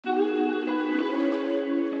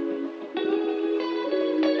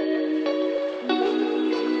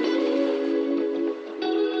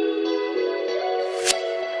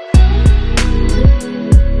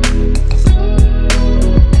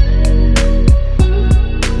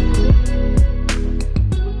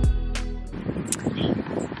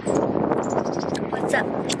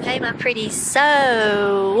pretty.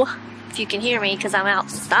 So if you can hear me, because I'm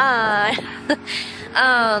outside,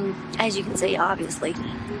 as you can see, obviously.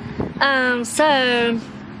 So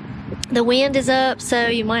the wind is up, so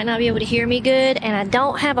you might not be able to hear me good, and I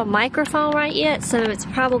don't have a microphone right yet, so it's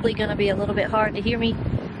probably going to be a little bit hard to hear me.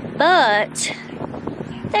 But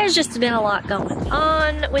there's just been a lot going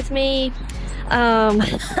on with me, a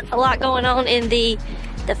lot going on in the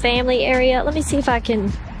family area. Let me see if I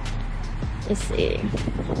can. Let's see.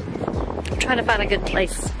 I'm trying to find a good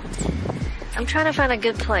place.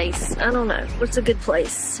 I don't know. What's a good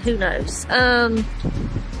place? Who knows? I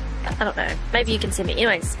don't know. Maybe you can see me.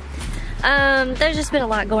 Anyways, there's just been a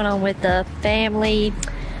lot going on with the family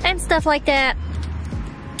and stuff like that.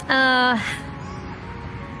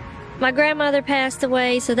 My grandmother passed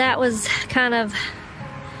away, so that was kind of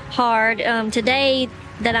hard. Today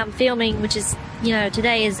that I'm filming, which is,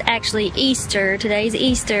 today is actually Easter. Today's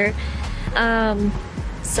Easter.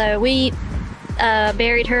 So we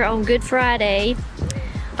buried her on Good Friday.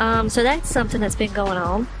 So that's something that's been going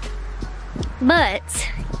on.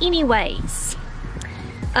 But anyways,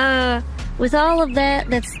 with all of that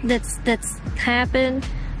that's happened,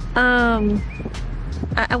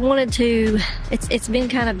 I wanted to, it's been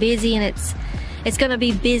kind of busy, and it's gonna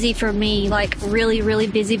be busy for me, like really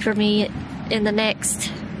busy for me in the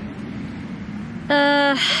next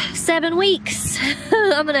 7 weeks.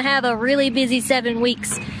 I'm gonna have a really busy 7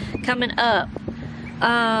 weeks coming up,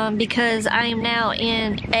 because I am now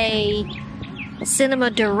in a cinema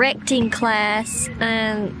directing class,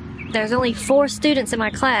 and there's only 4 students in my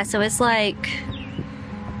class, so it's like,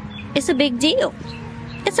 it's a big deal.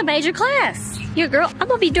 It's a major class. You're a girl, I'm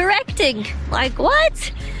gonna be directing. Like,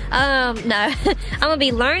 what? No, I'm gonna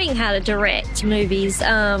be learning how to direct movies.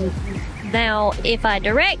 Now, if I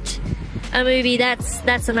direct a movie,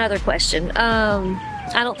 that's another question.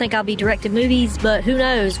 I don't think I'll be directing movies, but who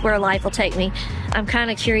knows where life will take me. I'm kind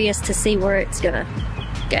of curious to see where it's gonna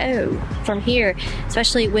go from here,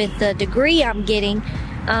 especially with the degree I'm getting.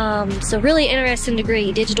 So really interesting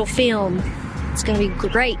degree, digital film. It's gonna be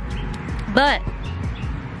great. But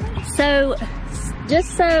so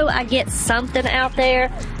just so I get something out there,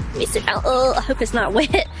 let me see. I hope it's not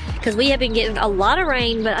wet, because we have been getting a lot of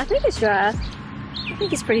rain, but I think it's dry. I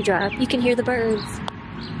think it's pretty dry. You can hear the birds.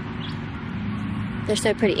 They're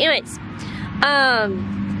so pretty. Anyways,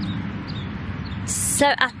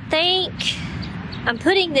 so I think I'm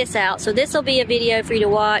putting this out, so this will be a video for you to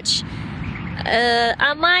watch.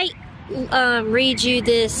 I might read you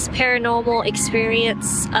this paranormal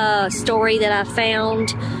experience story that I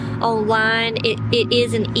found online. It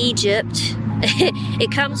is in Egypt.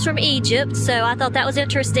 It comes from Egypt, so I thought that was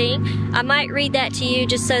interesting. I might read that to you,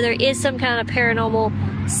 just so there is some kind of paranormal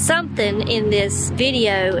something in this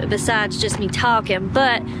video besides just me talking.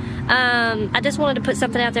 But I just wanted to put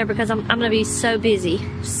something out there because I'm gonna be so busy.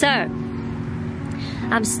 So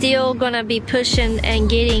I'm still gonna be pushing and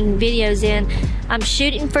getting videos in. I'm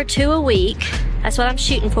shooting for 2 a week. That's what I'm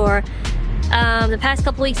shooting for. The past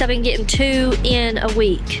couple weeks I've been getting 2 in a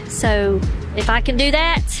week. So if I can do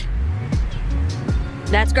that,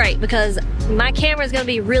 that's great, because my camera is gonna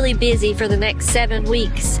be really busy for the next 7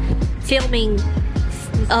 weeks filming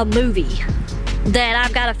a movie that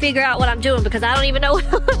I've got to figure out what I'm doing, because I don't even know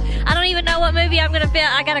I don't even know what movie I'm gonna film.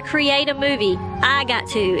 I gotta create a movie.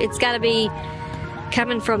 It's gotta be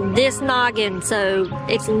coming from this noggin, so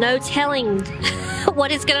it's no telling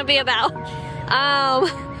what it's gonna be about.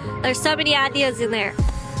 There's so many ideas in there.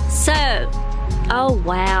 So, oh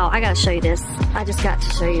wow, I gotta show you this. I just got to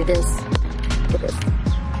show you this. Look at this.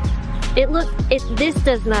 This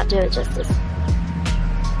does not do it justice.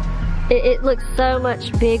 It looks so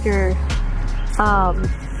much bigger,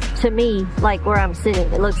 to me, like where I'm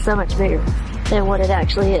sitting. It looks so much bigger than what it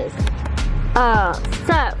actually is. So, oh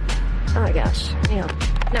my gosh, hang on.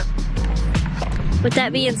 No. With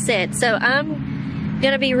that being said, so I'm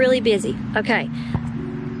gonna be really busy. Okay,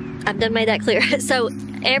 I've done made that clear. So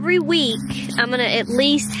every week I'm gonna at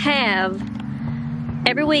least have,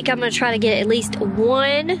 every week I'm gonna try to get at least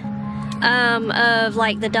one of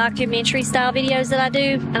like the documentary style videos that I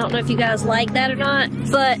do. I don't know if you guys like that or not,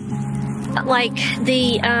 but like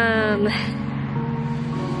the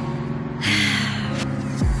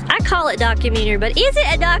I call it documentary, but is it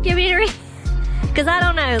a documentary? Because I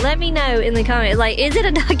don't know. Let me know in the comments. Like, is it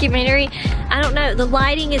a documentary? I don't know. The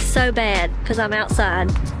lighting is so bad because I'm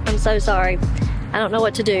outside. I'm so sorry. I don't know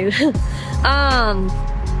what to do.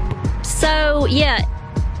 So yeah,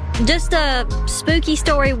 just a spooky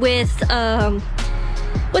story with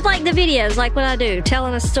like the videos, like what I do,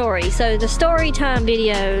 telling a story. So the story time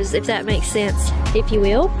videos, if that makes sense, if you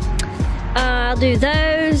will. I'll do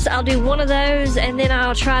those. I'll do one of those, and then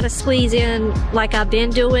I'll try to squeeze in, like I've been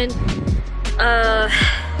doing,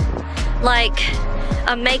 like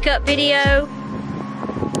a makeup video.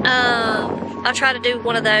 I'll try to do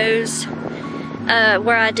one of those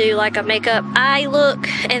where I do like a makeup eye look,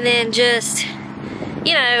 and then just,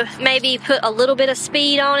 you know, maybe put a little bit of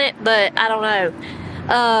speed on it, but I don't know.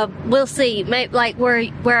 We'll see. Maybe like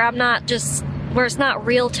where I'm not just, where it's not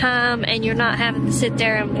real time and you're not having to sit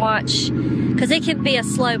there and watch, because it can be a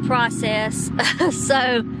slow process. So,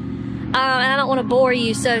 and I don't want to bore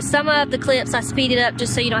you. So some of the clips I speed it up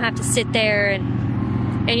just so you don't have to sit there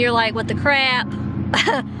and you're like, what the crap?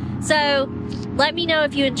 So let me know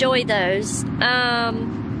if you enjoy those.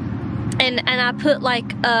 And I put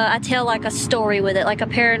like, I tell like a story with it, like a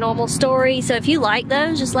paranormal story. So if you like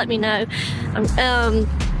those, just let me know.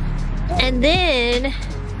 And then,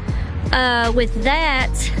 with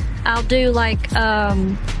that, I'll do like,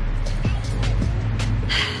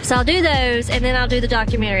 so I'll do those, and then I'll do the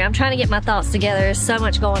documentary. I'm trying to get my thoughts together. There's so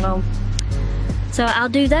much going on. So I'll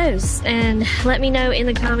do those, and let me know in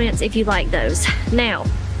the comments if you like those. Now,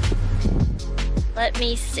 let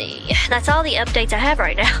me see. That's all the updates I have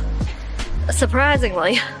right now.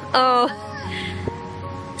 Surprisingly. Oh,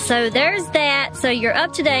 so there's that. So you're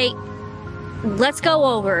up to date. Let's go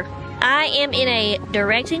over. I am in a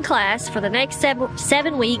directing class for the next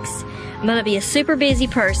 7 weeks. I'm gonna be a super busy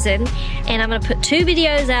person, and I'm gonna put 2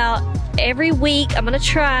 videos out every week. I'm gonna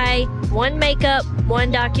try one makeup,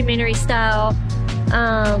 one documentary style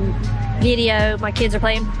video. My kids are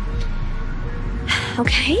playing.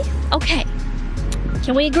 Okay, okay.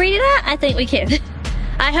 Can we agree to that? I think we can.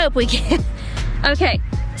 I hope we can. Okay,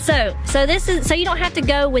 so this is, so you don't have to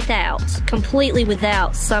go completely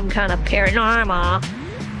without some kind of paranormal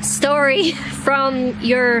story from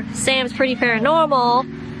your Sam's Pretty Paranormal.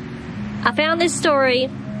 I found this story.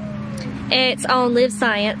 It's on Live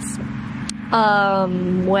Science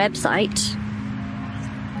website,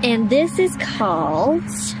 and this is called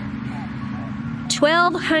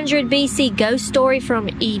 1200 BC Ghost Story from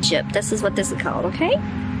Egypt. This is what this is called, okay?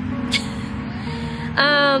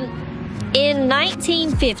 In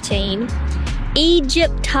 1915,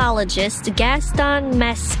 Egyptologist Gaston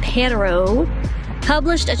Maspero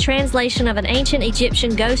published a translation of an ancient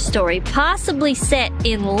Egyptian ghost story, possibly set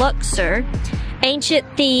in Luxor, ancient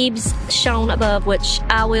Thebes, shown above, which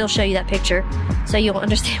I will show you that picture so you'll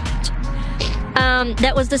understand what.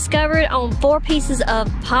 That was discovered on 4 pieces of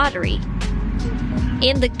pottery.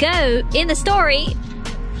 In the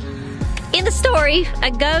story,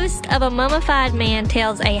 a ghost of a mummified man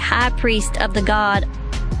tells a high priest of the god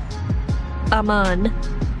Amun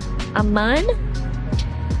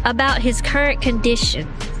about his current condition.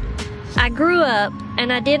 I grew up,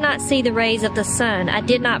 and I did not see the rays of the sun. I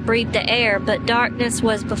did not breathe the air, but darkness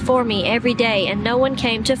was before me every day, and no one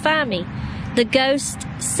came to find me. The ghost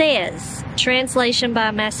says, translation by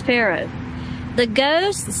Maspero. The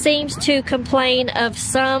ghost seems to complain of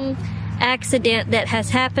some accident that has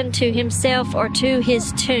happened to himself or to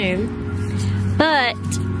his tomb, but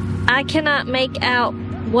I cannot make out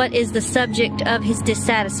what is the subject of his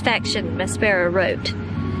dissatisfaction, Maspero wrote.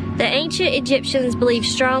 The ancient Egyptians believed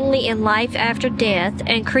strongly in life after death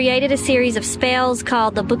and created a series of spells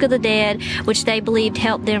called the Book of the Dead, which they believed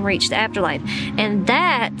helped them reach the afterlife. And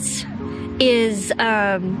that is,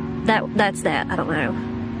 that's that. I don't know.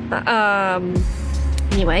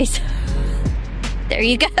 Anyways. There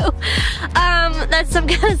you go. That's some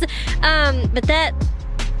guys, but that,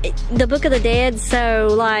 the Book of the Dead, so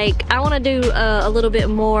like, I want to do a little bit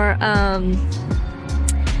more,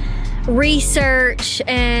 research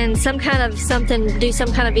and do some kind of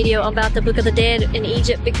video about the Book of the Dead in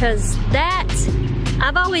Egypt, because that,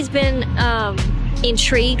 I've always been,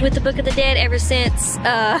 intrigued with the Book of the Dead ever since,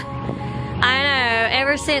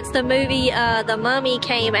 ever since the movie, The Mummy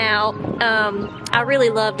came out. I really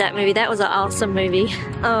loved that movie. That was an awesome movie.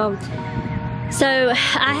 So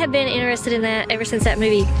I have been interested in that ever since that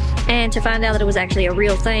movie, and to find out that it was actually a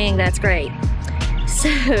real thing, that's great.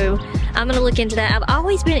 So I'm gonna look into that. I've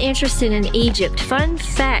always been interested in Egypt. Fun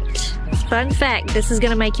fact, this is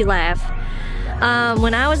gonna make you laugh.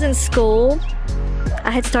 When I was in school,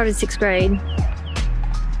 I had started 6th grade,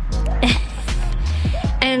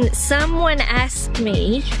 and someone asked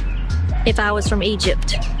me if I was from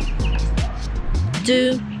Egypt.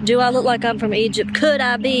 Do I look like I'm from Egypt? Could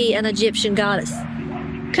I be an Egyptian goddess?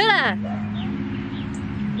 Could I?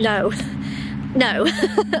 No. No.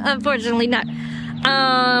 Unfortunately not.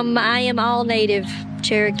 I am all native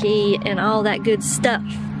Cherokee and all that good stuff.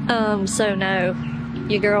 So no,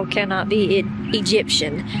 your girl cannot be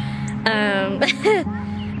Egyptian. I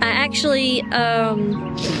actually,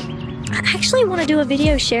 I actually want to do a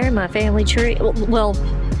video sharing my family tree. Well,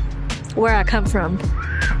 where I come from.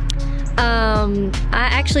 I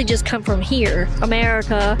actually just come from here,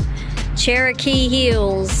 America, Cherokee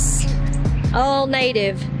Hills, all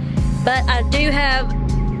native. But I do have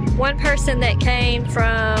one person that came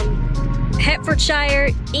from Hertfordshire,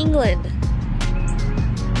 England.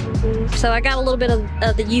 So I got a little bit of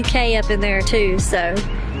the UK up in there too, so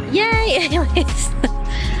yay! Anyways,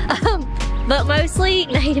 but mostly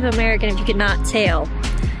Native American, if you could not tell.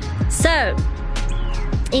 So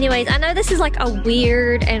anyways, I know this is like a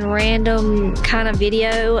weird and random kind of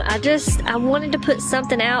video. I wanted to put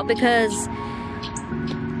something out because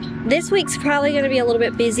this week's probably going to be a little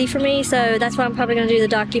bit busy for me, so that's why I'm probably going to do the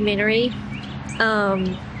documentary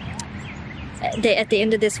at the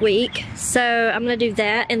end of this week. So I'm going to do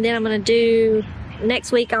that, and then I'm going to do,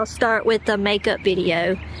 next week I'll start with the makeup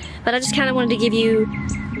video. But I just kind of wanted to give you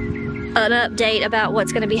an update about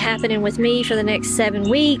what's going to be happening with me for the next 7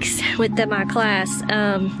 weeks with my class. It's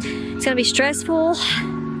going to be stressful.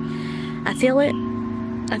 I feel it.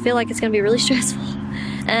 I feel like it's going to be really stressful.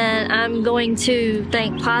 And I'm going to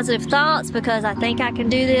think positive thoughts because I think I can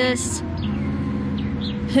do this.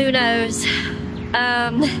 Who knows?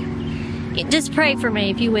 Just pray for me,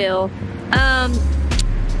 if you will.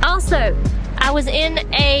 Also, I was in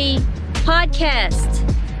a podcast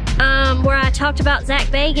where I talked about Zach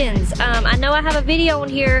Bagans. I know I have a video on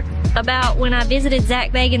here about when I visited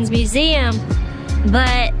Zach Bagans' museum,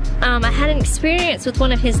 but I had an experience with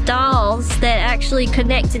one of his dolls that actually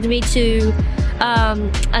connected me to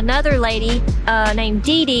another lady named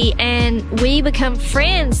Dee Dee, and we become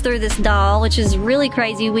friends through this doll, which is really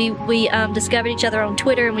crazy. We discovered each other on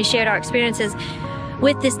Twitter, and we shared our experiences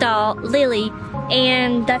with this doll, Lily,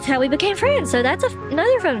 and that's how we became friends. So that's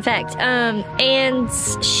another fun fact. And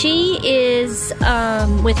she is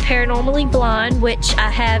with Paranormally Blonde, which I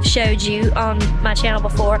have showed you on my channel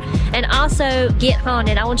before, and also Get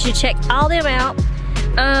Haunted. I want you to check all them out.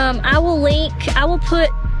 I will put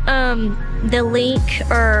the link,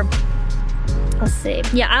 or let's see,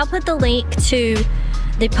 yeah, I'll put the link to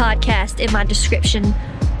the podcast in my description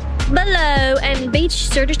below, and be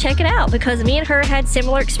sure to check it out because me and her had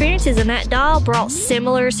similar experiences, and that doll brought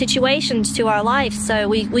similar situations to our life, so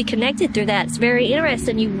we connected through that. It's very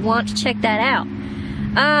interesting. You want to check that out.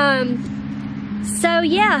 So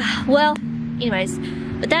yeah, well, anyways,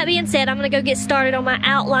 with that being said, I'm gonna go get started on my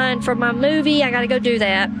outline for my movie. I gotta go do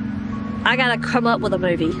that. I gotta come up with a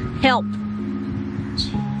movie. Help.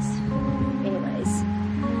 Jeez. Anyways.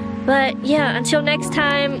 But yeah, until next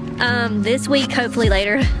time, this week, hopefully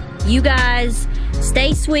later, you guys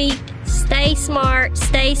stay sweet, stay smart,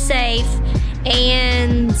 stay safe,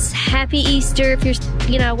 and happy Easter if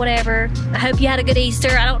you're, whatever. I hope you had a good Easter.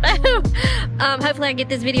 I don't know. Hopefully I get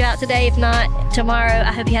this video out today. If not, tomorrow.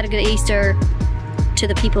 I hope you had a good Easter to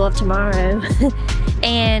the people of tomorrow.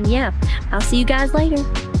 And yeah, I'll see you guys later.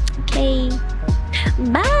 Okay.